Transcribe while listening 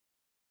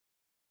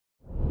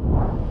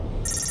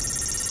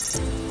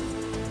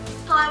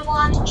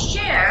Taiwan's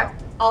share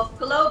of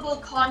global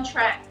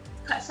contract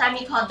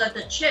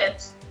semiconductor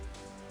chips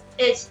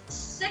is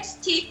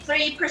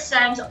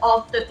 63%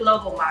 of the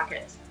global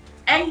market.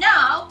 And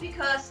now,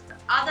 because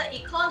other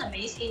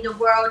economies in the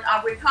world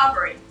are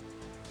recovering,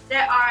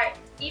 there are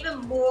even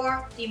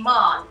more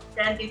demand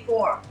than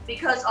before.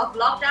 Because of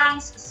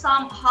lockdowns,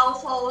 some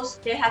households,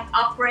 they have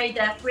upgraded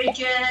their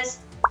fridges,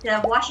 their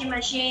washing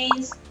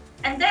machines,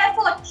 and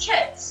therefore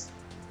chips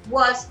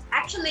was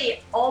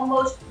actually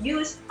almost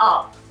used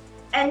up.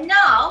 And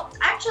now,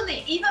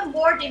 actually even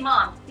more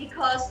demand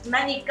because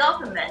many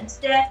governments,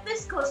 their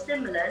fiscal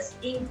stimulus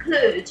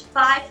include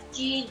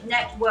 5G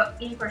network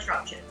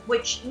infrastructure,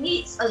 which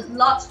needs a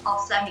lot of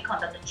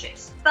semiconductor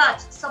chips.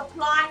 But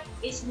supply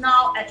is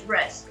now at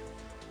risk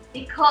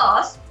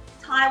because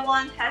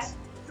Taiwan has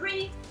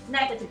three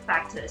negative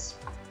factors.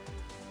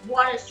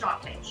 Water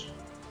shortage.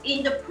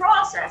 In the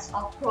process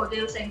of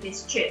producing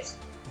these chips,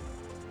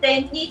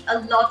 they need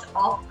a lot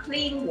of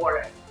clean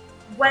water.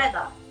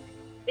 Weather.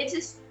 It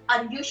is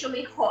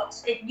unusually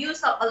hot. It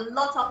uses up a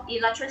lot of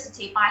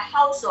electricity by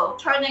household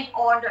turning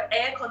on the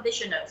air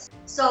conditioners.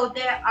 So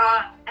there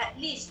are at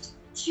least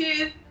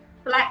 2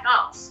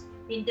 blackouts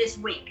in this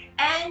week.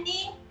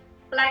 Any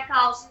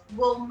blackouts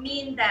will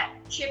mean that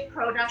chip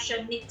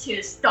production needs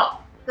to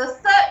stop. The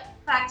third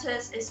factor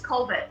is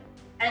COVID,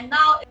 and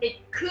now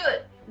it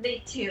could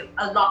lead to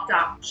a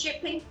lockdown.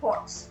 Shipping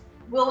ports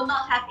will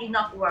not have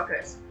enough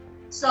workers,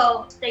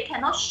 so they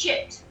cannot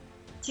ship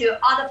to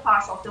other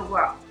parts of the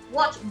world.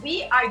 What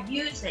we are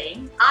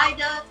using,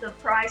 either the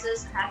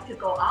prices have to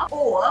go up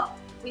or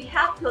we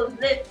have to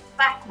live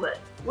backward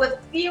with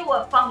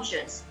fewer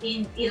functions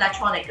in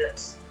electronic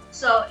goods.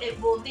 So it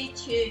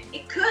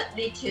could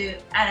lead to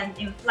an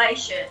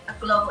inflation, a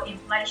global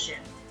inflation,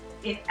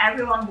 if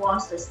everyone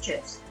wants these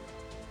chips.